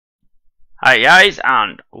Hi guys,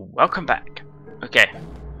 and welcome back. Okay,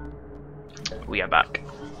 we are back,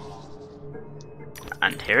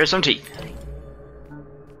 and here are some teeth.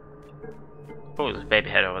 Oh, there's a baby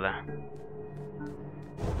head over there.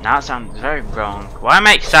 Now that sounds very wrong. Why am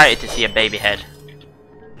I excited to see a baby head?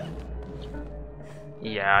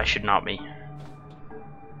 Yeah, I should not be.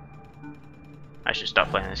 I should stop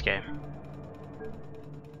playing this game.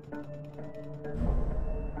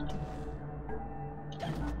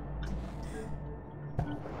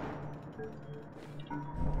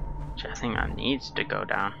 I think that needs to go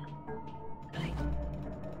down.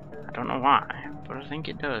 I don't know why, but I think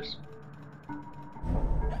it does.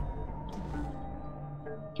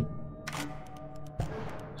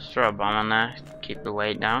 Just throw a bomb on there, keep the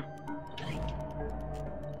weight down.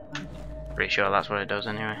 Pretty sure that's what it does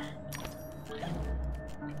anyway.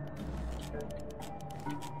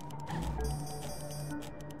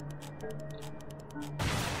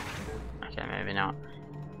 Okay, maybe not.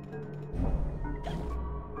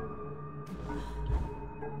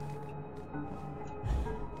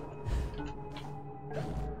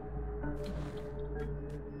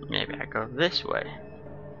 Maybe I go this way.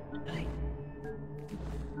 I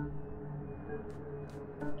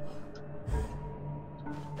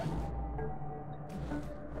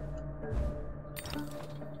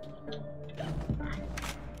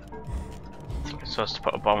think I'm supposed to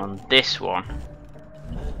put a bomb on this one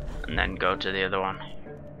and then go to the other one.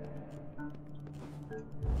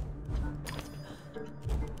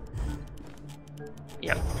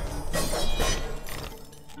 Yep.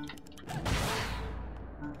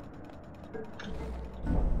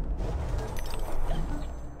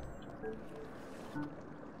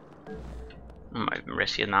 I'm not even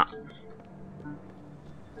risking that.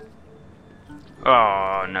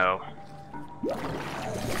 Oh no.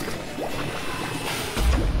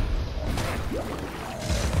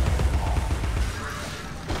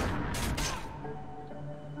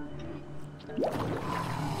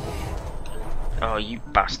 Oh, you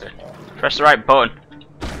bastard. Press the right button.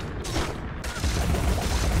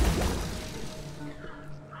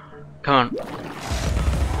 Come on.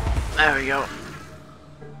 There we go.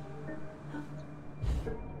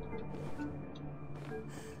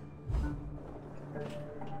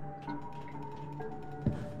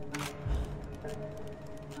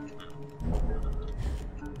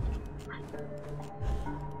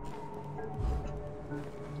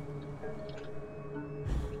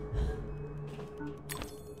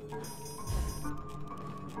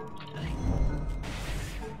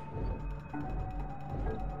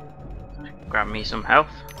 Grab me some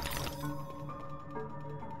health.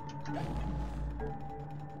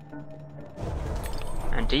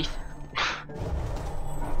 And teeth.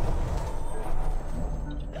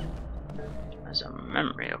 There's a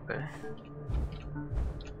memory up here.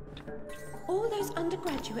 All those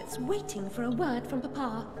undergraduates waiting for a word from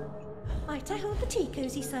Papa. Might I hold the tea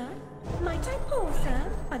cosy, sir? Might I pour,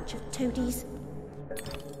 sir? Bunch of toadies.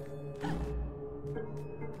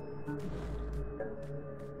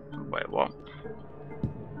 Wait, what?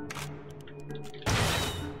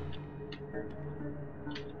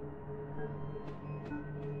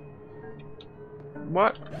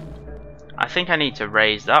 What? I think I need to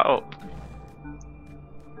raise that up.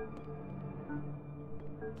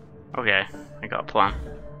 Okay, I got a plan.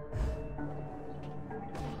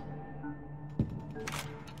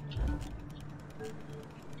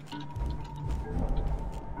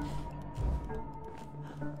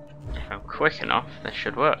 If I'm quick enough, this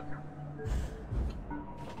should work.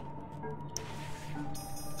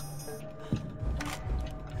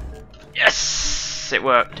 Yes! It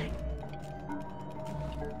worked.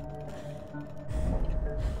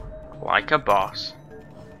 Like a boss.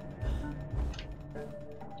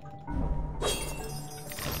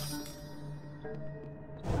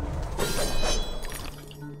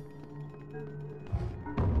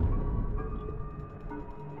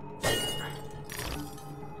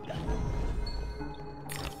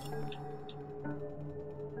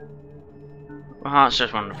 Well, that's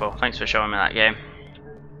just wonderful. Thanks for showing me that game.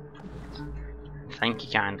 Thank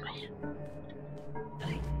you kindly.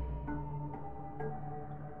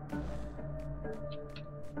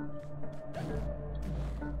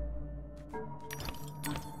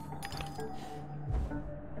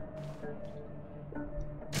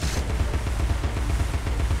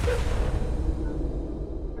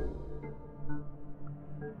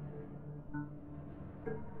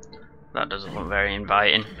 That doesn't look very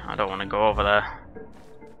inviting. I don't want to go over there.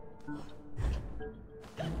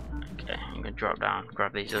 Okay, I'm gonna drop down,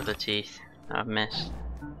 grab these other teeth that I've missed.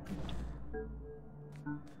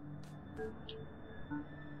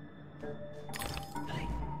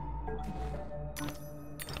 I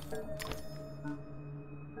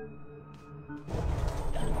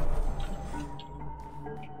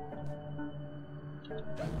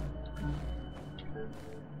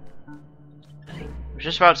was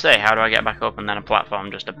just about to say, how do I get back up, and then a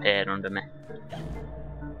platform just appeared under me.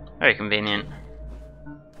 Very convenient.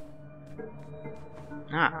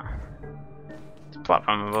 Ah. There's a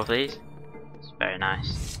platform above these. It's very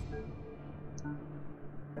nice.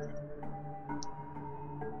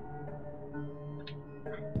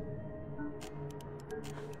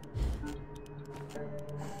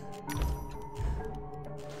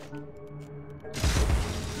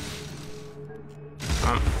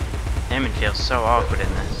 Aiming feels so awkward in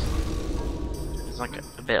this. There's like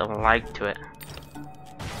a bit of lag to it.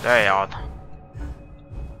 Very odd.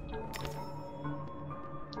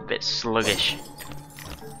 A bit sluggish.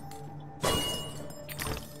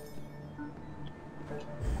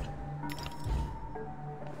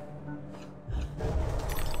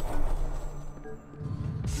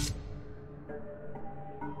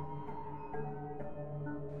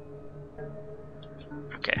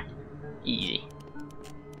 Okay, easy.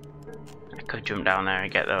 I could jump down there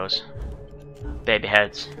and get those baby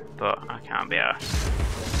heads, but I can't be arsed.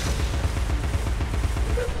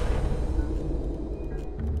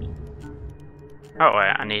 Oh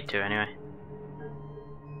wait, I need to anyway.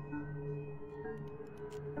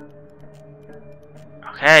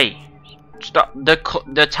 Okay, stop.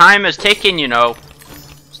 The timer's ticking, you know.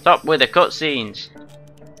 Stop with the cutscenes.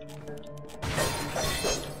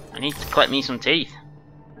 I need to collect me some teeth.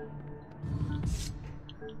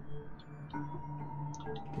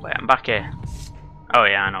 Wait, I'm back here. Oh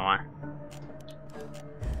yeah, I know why.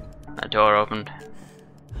 That door opened.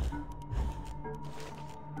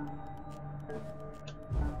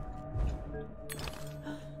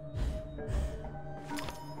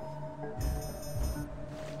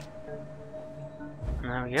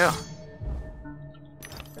 And there we go.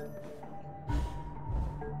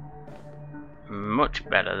 Much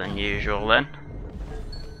better than usual then.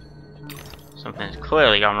 Something's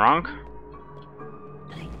clearly gone wrong.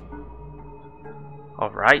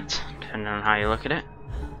 Alright, depending on how you look at it.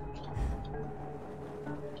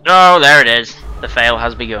 Oh, there it is. The fail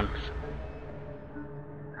has begun.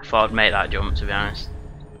 I thought I'd make that jump, to be honest.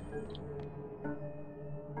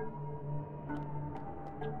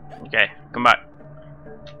 Okay, come back.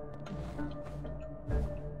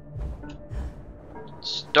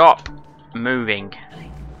 Stop moving.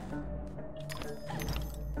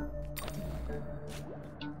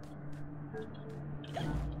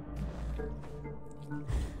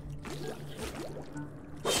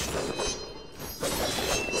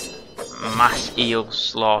 Mass eel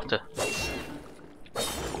slaughter.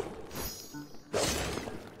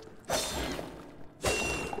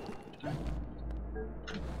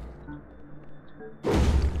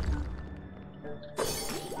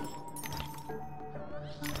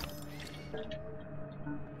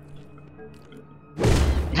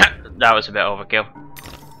 That was a bit overkill.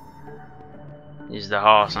 Is the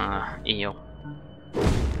horse and the eel.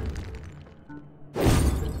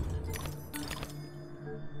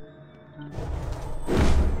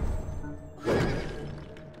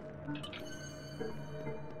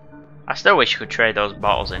 I still wish you could trade those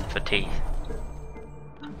bottles in for teeth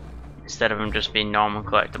instead of them just being normal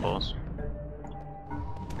collectibles.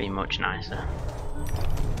 Be much nicer.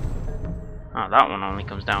 Oh, that one only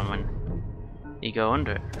comes down when you go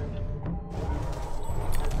under it.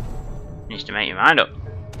 Needs to make your mind up.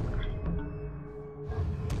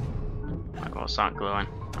 Like, what's that glowing?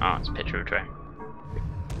 Oh, it's a picture of a train.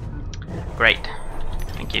 Great.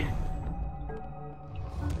 Thank you.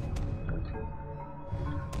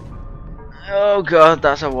 Oh god,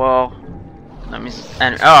 that's a wall. Let me.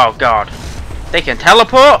 And oh god, they can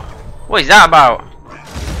teleport. What is that about?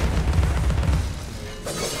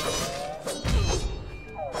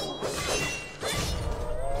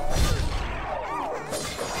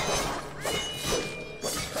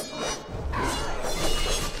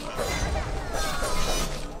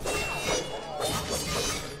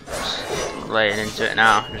 Just laying into it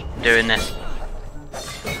now. Just doing this.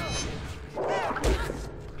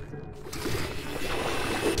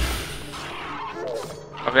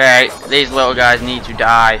 Okay, these little guys need to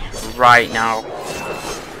die right now.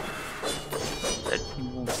 They're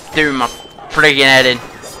doing my friggin' head in.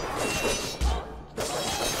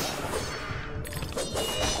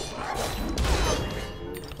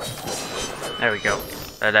 There we go.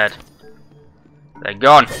 They're dead. They're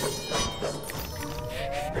gone.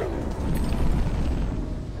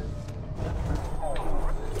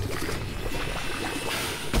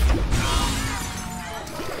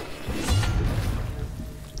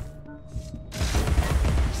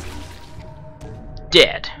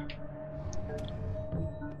 dead.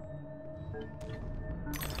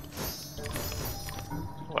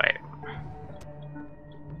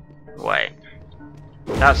 Wait.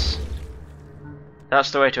 That's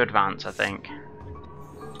the way to advance, I think.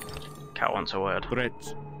 Cat wants a word.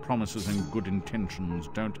 Threats, promises, and good intentions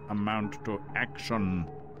don't amount to action.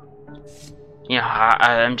 Yeah,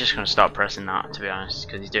 I'm just gonna stop pressing that, to be honest,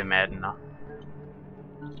 because he's doing Maiden now.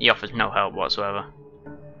 He offers no help whatsoever.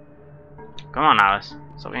 Come on, Alice.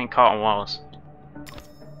 Stop getting caught on walls.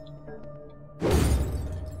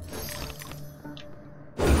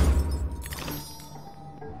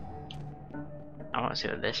 I want to see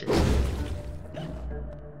what this is.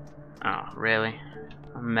 Oh, really?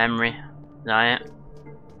 A memory? Is that it?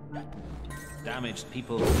 Damaged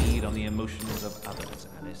people feed on the emotions of others,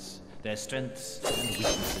 Alice. Their strengths and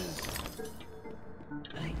weaknesses.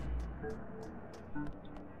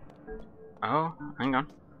 Oh, hang on.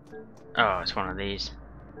 Oh, it's one of these.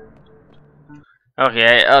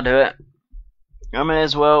 Okay, I'll do it. I may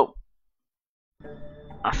as well.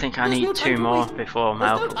 I think I need 2 more before my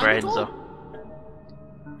health upgrades though.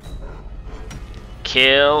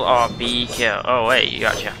 Kill or be killed. Oh wait, you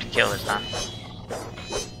actually have to kill this time.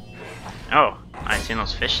 Oh, I ain't seen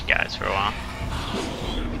those fish guys for a while.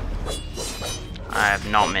 I have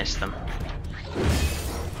not missed them.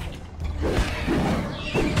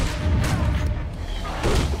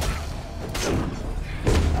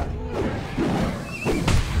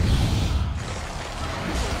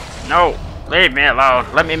 No! Leave me alone!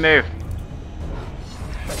 Let me move!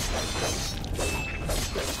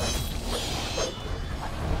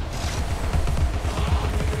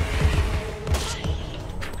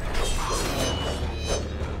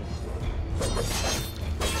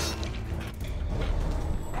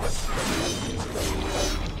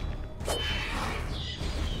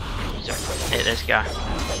 Hit this guy.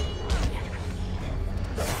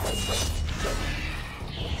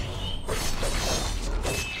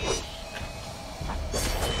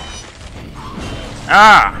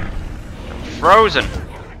 Ah! Frozen!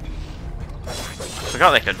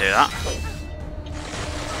 Forgot they could do that.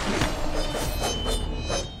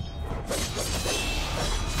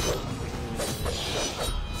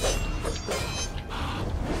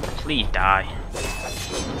 Please die.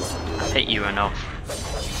 I've hit you enough.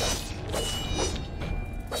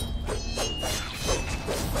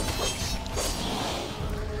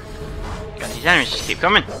 God, these enemies just keep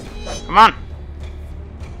coming. Come on!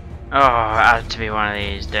 Oh, it had to be one of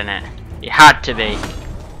these, didn't it? It had to be.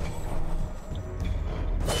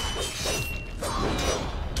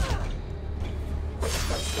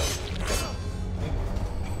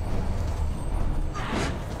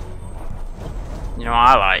 You know what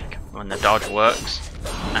I like? When the dodge works.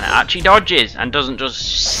 And it actually dodges and doesn't just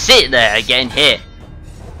sit there getting hit.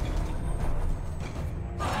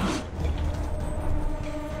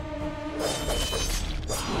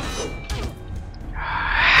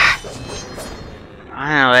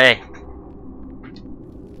 Finally.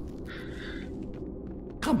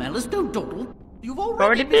 Come, Alice, don't dawdle. You've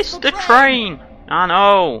Already missed the train. I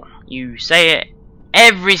know. You say it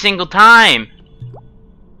every single time.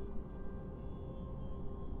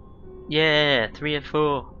 Yeah, 3 or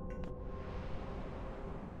 4.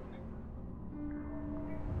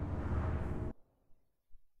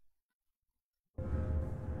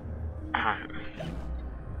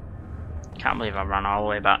 Can't believe I ran all the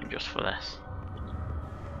way back just for this.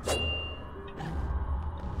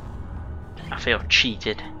 I feel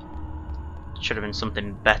cheated. Should have been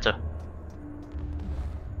something better.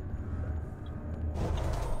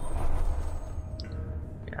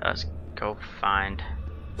 Yeah, let's go find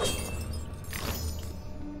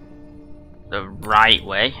the right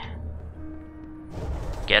way.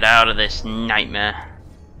 Get out of this nightmare.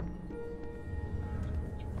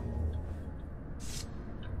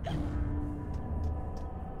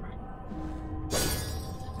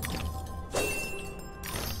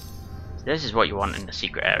 This is what you want in the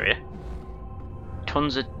secret area.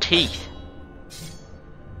 Tons of teeth.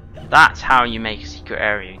 That's how you make a secret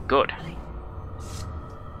area good.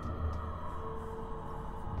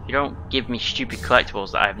 You don't give me stupid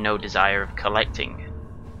collectibles that I have no desire of collecting.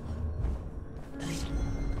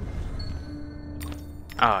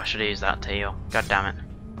 Oh, I should have used that to heal. God damn it.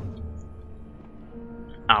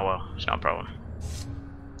 Oh well, it's not a problem.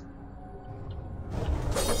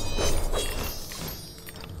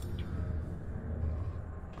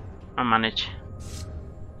 I'll manage.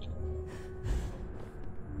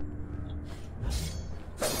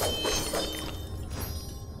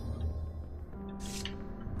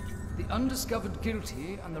 The undiscovered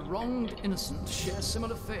guilty and the wronged innocent share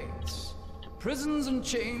similar fates. Prisons and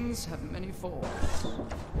chains have many forms.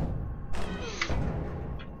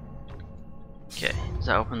 Okay, does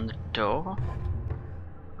that open the door?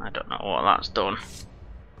 I don't know what that's done.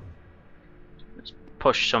 Let's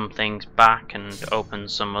push some things back and open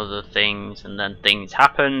some other things, and then things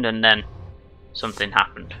happened, and then something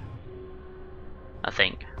happened. I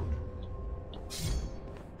think.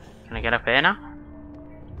 Can I get up here now?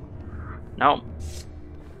 Nope.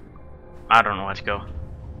 I don't know where to go.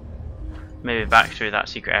 Maybe back through that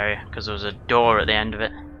secret area, because there was a door at the end of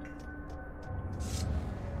it.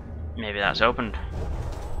 Maybe that's opened.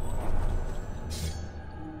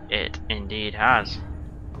 It indeed has.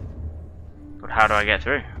 But how do I get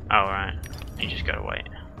through? Oh right, you just gotta wait.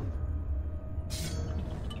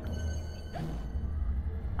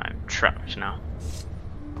 I'm trapped now.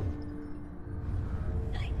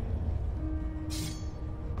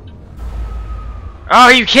 Oh,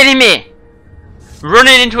 are you kidding me?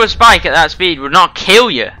 Running into a spike at that speed would not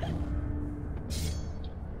kill you.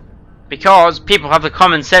 Because people have the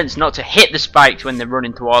common sense not to hit the spikes when they're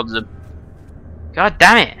running towards them. God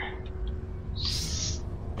damn it.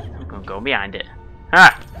 I'm gonna go behind it.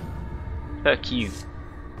 Ha! Fuck you.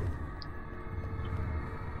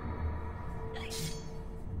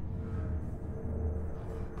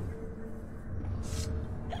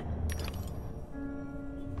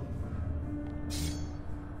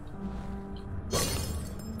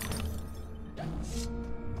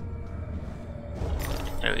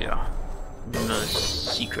 There we are. Another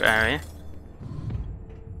secret area.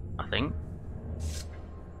 I think.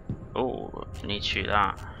 Oh, I need to shoot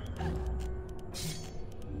that.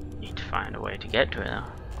 Need to find a way to get to it though.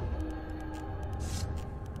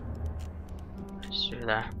 Just through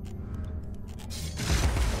there.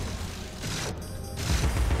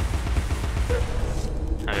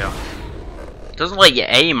 There we go. It doesn't let you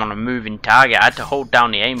aim on a moving target. I had to hold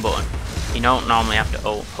down the aim button. You don't normally have to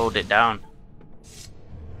hold it down.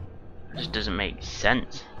 It just doesn't make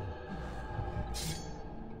sense.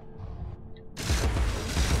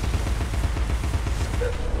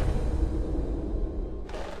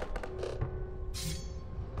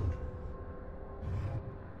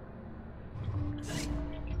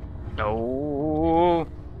 No.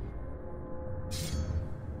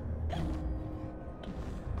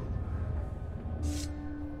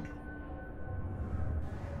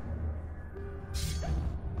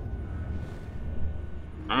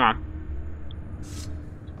 Come on.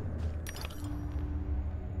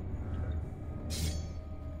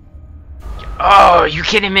 Oh, are you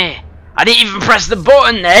kidding me? I didn't even press the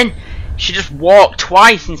button then. She just walked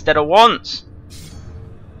twice instead of once.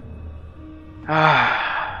 Come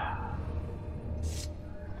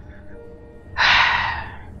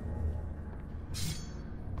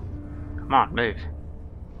on, move.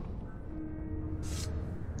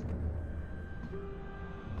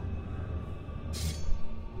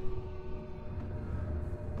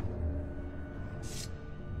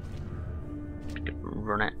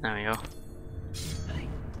 Run it, there we go.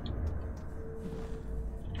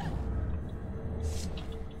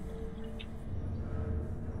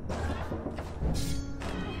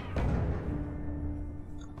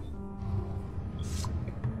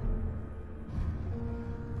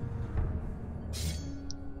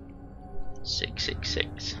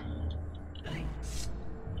 Six.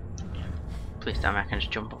 Please tell me I can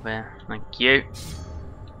just jump up here. Thank you.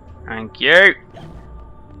 Thank you.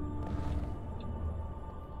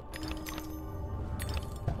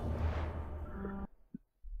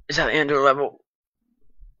 Is that the end of the level?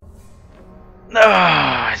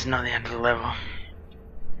 No, it's not the end of the level.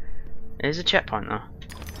 There's a checkpoint though.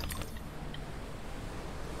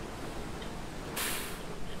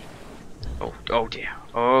 Oh dear.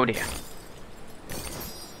 Oh dear.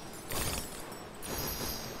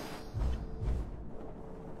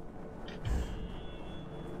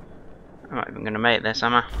 I'm not even gonna make this,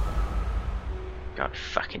 am I? God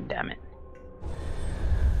fucking damn it.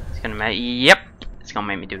 It's gonna make. Yep! It's gonna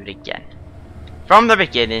make me do it again. From the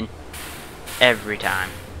beginning. Every time.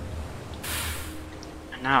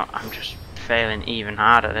 And now I'm just failing even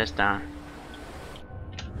harder this time.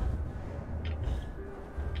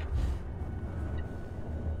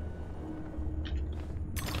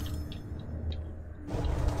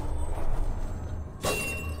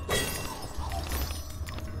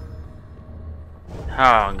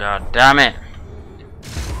 Oh god damn it.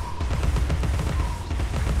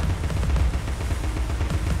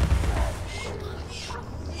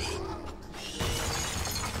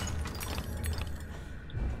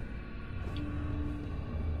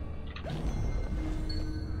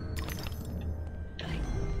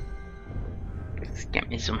 Let's get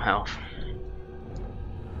me some health.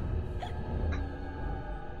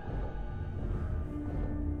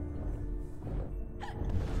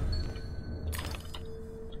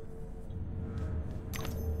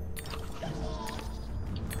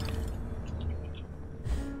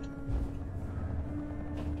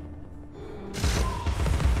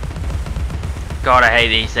 God, I hate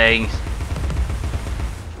these things.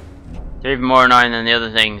 They're even more annoying than the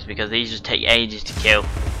other things because these just take ages to kill.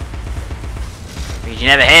 Because you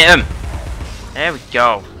never hit them. There we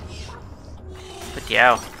go. Bloody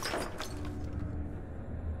hell.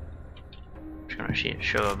 Just gonna shoot a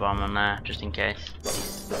sugar bomb on there just in case.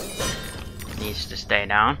 It needs to stay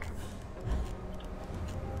down.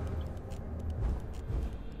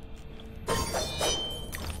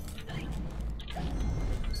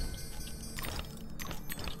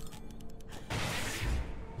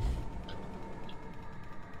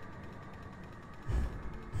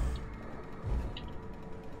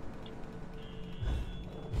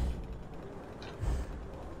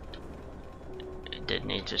 Did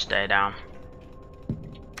need to stay down.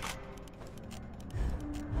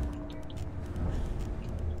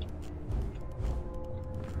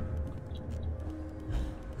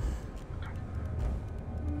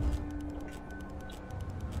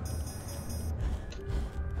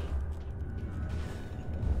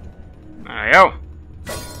 There we go.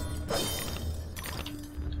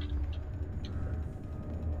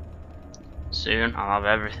 Soon I'll have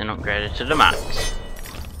everything upgraded to the max.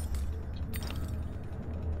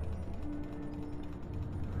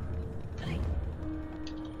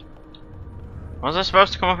 Was I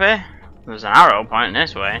supposed to come up here? There's an arrow pointing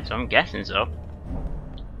this way, so I'm guessing so.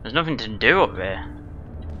 There's nothing to do up here.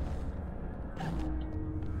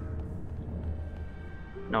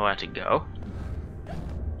 Nowhere to go.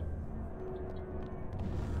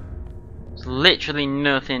 There's literally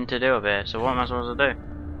nothing to do up here, so what am I supposed to do?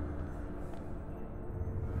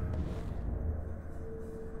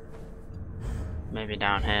 Maybe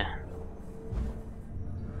down here.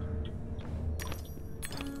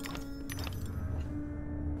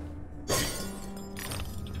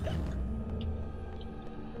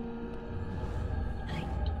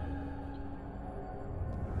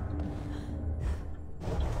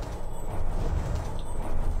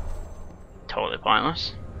 Totally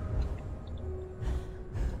pointless.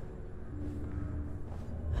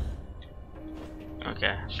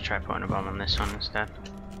 Okay, let's try putting a bomb on this one instead.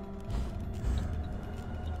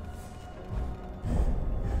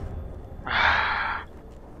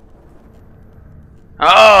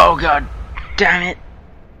 Oh god damn it.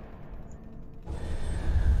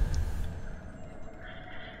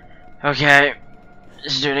 Okay,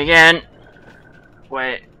 let's do it again.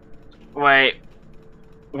 Wait. Where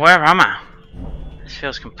am I? This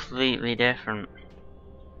feels completely different.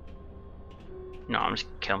 No, I'm just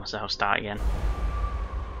gonna kill myself, start again.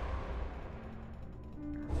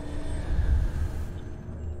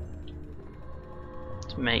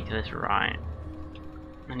 Let's make this right.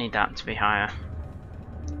 I need that to be higher.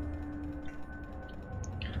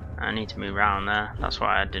 I need to move around there. That's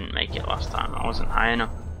why I didn't make it last time. I wasn't high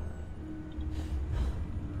enough.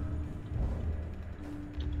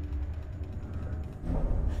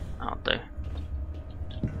 I'll do.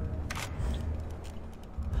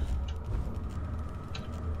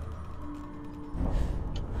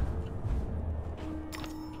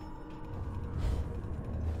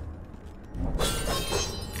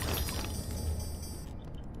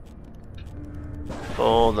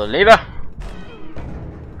 Pull the lever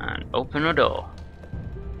and open a door.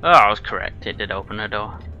 Oh, I was correct. It did open a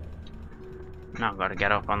door. Now I've got to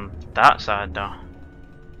get up on that side though.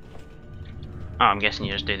 Oh, I'm guessing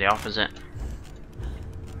you just do the opposite.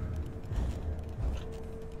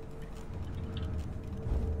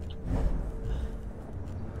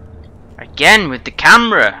 Again with the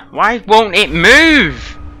camera. Why won't it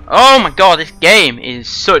move? Oh my god, this game is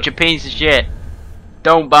such a piece of shit.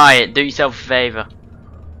 Don't buy it. Do yourself a favour.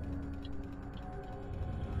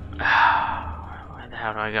 Where the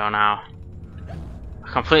hell do I go now?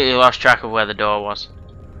 I completely lost track of where the door was.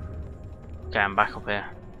 Okay, I'm back up here.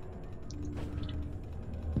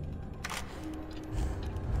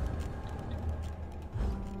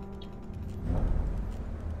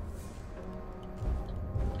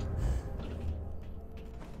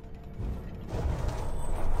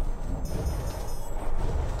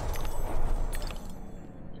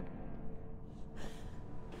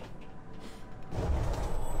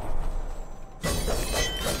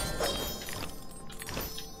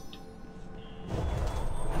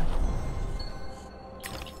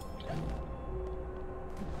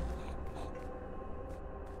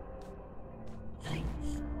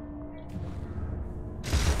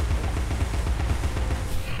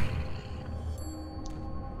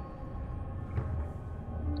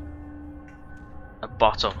 A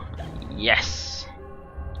bottle. Yes.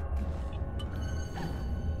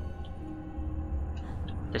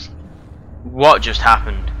 This. What just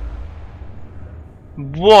happened?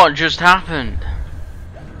 What just happened?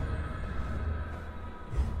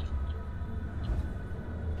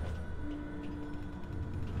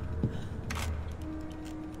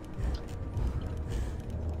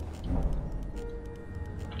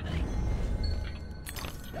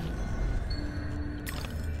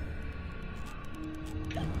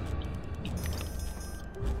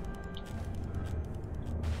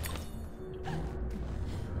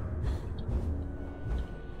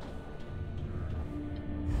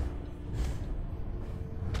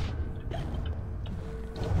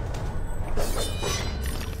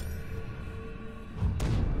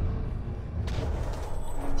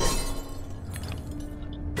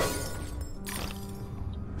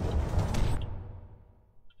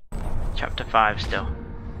 Chapter 5 still.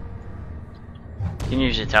 You can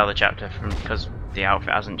usually tell the chapter from because the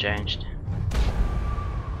outfit hasn't changed.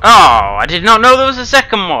 Oh, I did not know there was a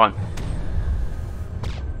second one.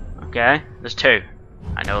 Okay, there's 2.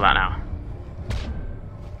 I know that now.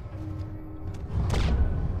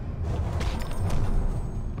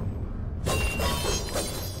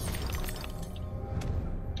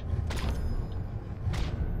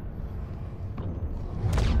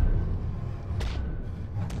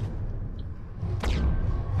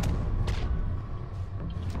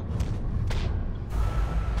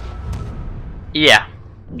 Yeah,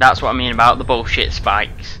 that's what I mean about the bullshit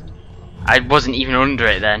spikes. I wasn't even under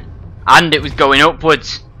it then. And it was going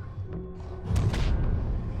upwards.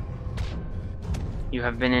 You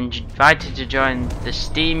have been invited to join the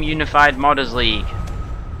Steam Unified Modders League.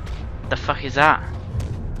 What the fuck is that?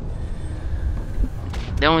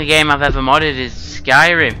 The only game I've ever modded is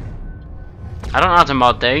Skyrim. I don't know how to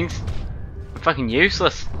mod things. I'm fucking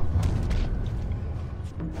useless.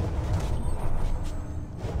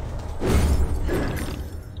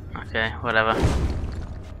 Okay, whatever.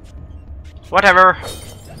 Whatever.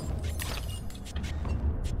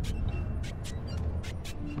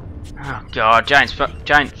 Oh god,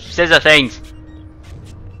 giant scissor things.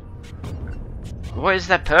 What is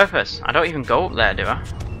their purpose? I don't even go up there, do I?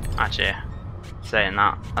 Actually, saying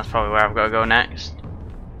that, that's probably where I've got to go next.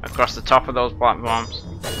 Across the top of those platforms.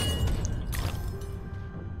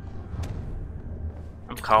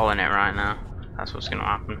 I'm calling it right now. That's what's gonna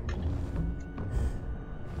happen.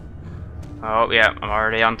 Oh yeah, I'm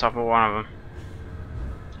already on top of one of them.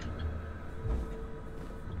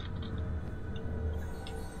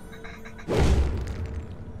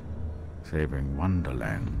 Saving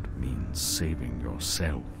Wonderland means saving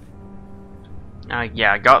yourself.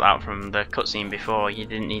 Yeah, I got that from the cutscene before. You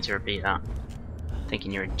didn't need to repeat that.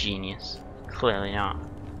 Thinking you're a genius. Clearly not.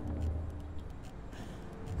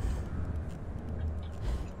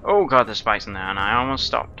 Oh god, there's spikes in there and I almost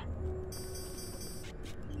stopped.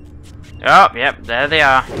 Oh, yep, there they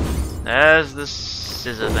are. There's the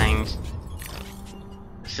scissor things.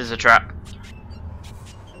 Scissor trap.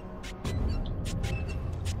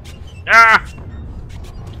 Ah!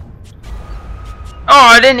 Oh,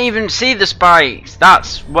 I didn't even see the spikes.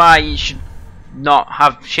 That's why you should not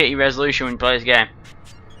have shitty resolution when you play this game.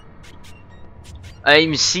 I didn't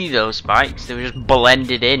even see those spikes. They were just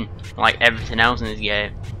blended in like everything else in this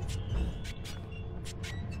game.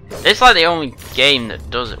 It's like the only game that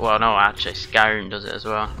does it. Well, no, actually, Skyrim does it as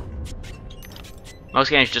well. Most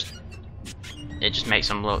games it just makes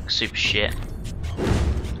them look super shit.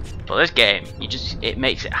 But this game, it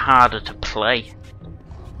makes it harder to play.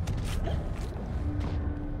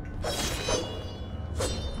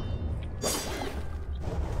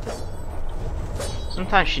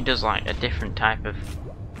 Sometimes she does like a different type of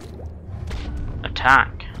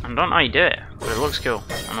attack. I don't know how you do it, but it looks cool,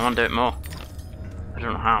 and I want to do it more. I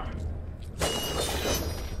don't know how.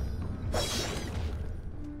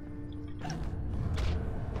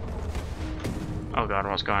 Oh god,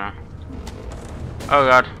 what's going on? Oh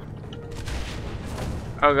god.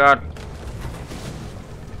 Oh god.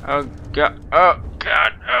 Oh god. Oh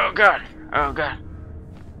god. Oh god. Oh god.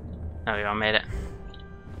 There we go, I made it.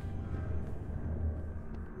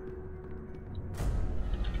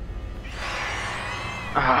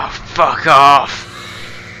 Oh, fuck off.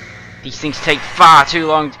 These things take far too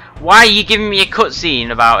long. Why are you giving me a cutscene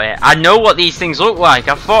about it? I know what these things look like.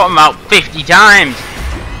 I've fought them out 50 times.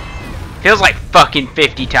 Feels like fucking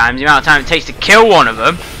 50 times the amount of time it takes to kill one of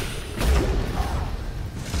them.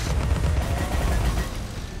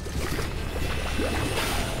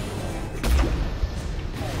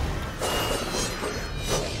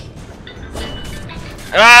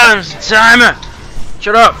 Ah, there's a timer!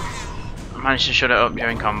 Shut up! I managed to shut it up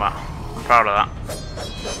during combat. I'm proud of that.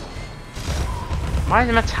 Why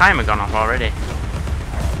is my timer gone off already?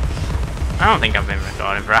 I don't think I've been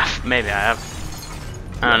recording for half. Maybe I have.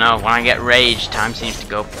 I don't know. When I get rage, time seems to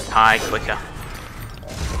go high quicker.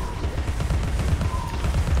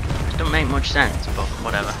 It don't make much sense, but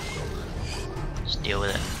whatever. Just deal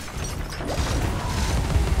with it.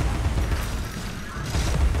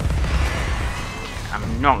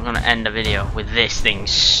 I'm not gonna end the video with this thing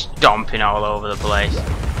stomping all over the place.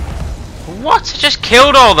 What? I just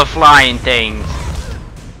killed all the flying things.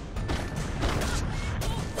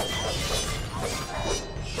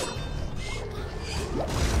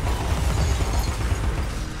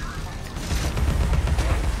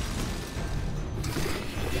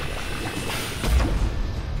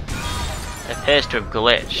 It appears to have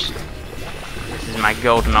glitched. This is my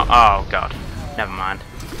golden. Oh god. Never mind.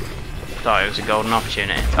 Thought it was a golden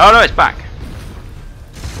opportunity. Oh no, it's back.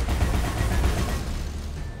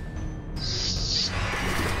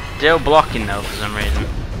 still blocking though for some reason.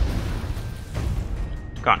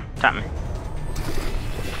 Go on, tap me.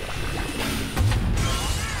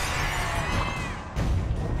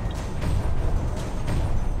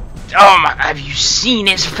 Oh my, have you seen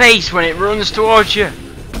its face when it runs towards you?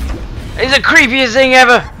 It's the creepiest thing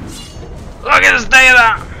ever! Look at the state of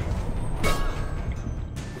that!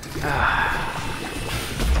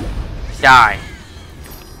 Die.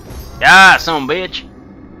 Die, son of a bitch.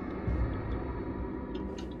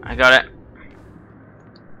 I got it.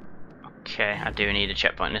 Okay, I do need a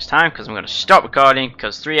checkpoint this time because I'm going to stop recording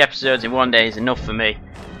because 3 episodes in 1 day is enough for me.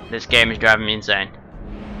 This game is driving me insane.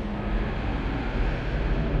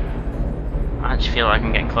 I just feel like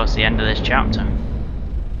I'm getting close to the end of this chapter.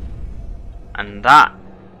 And that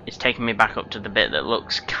is taking me back up to the bit that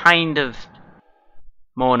looks kind of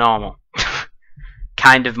more normal.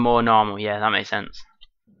 Kind of more normal, yeah, that makes sense.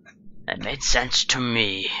 That made sense to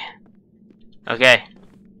me. Okay,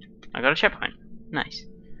 I got a checkpoint. Nice.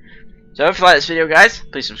 So if you like this video, guys,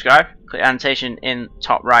 please subscribe. Click the annotation in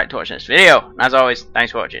top right to watch this video. And as always,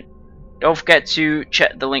 thanks for watching. Don't forget to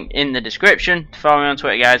check the link in the description to follow me on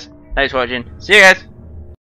Twitter, guys. Thanks for watching. See you guys.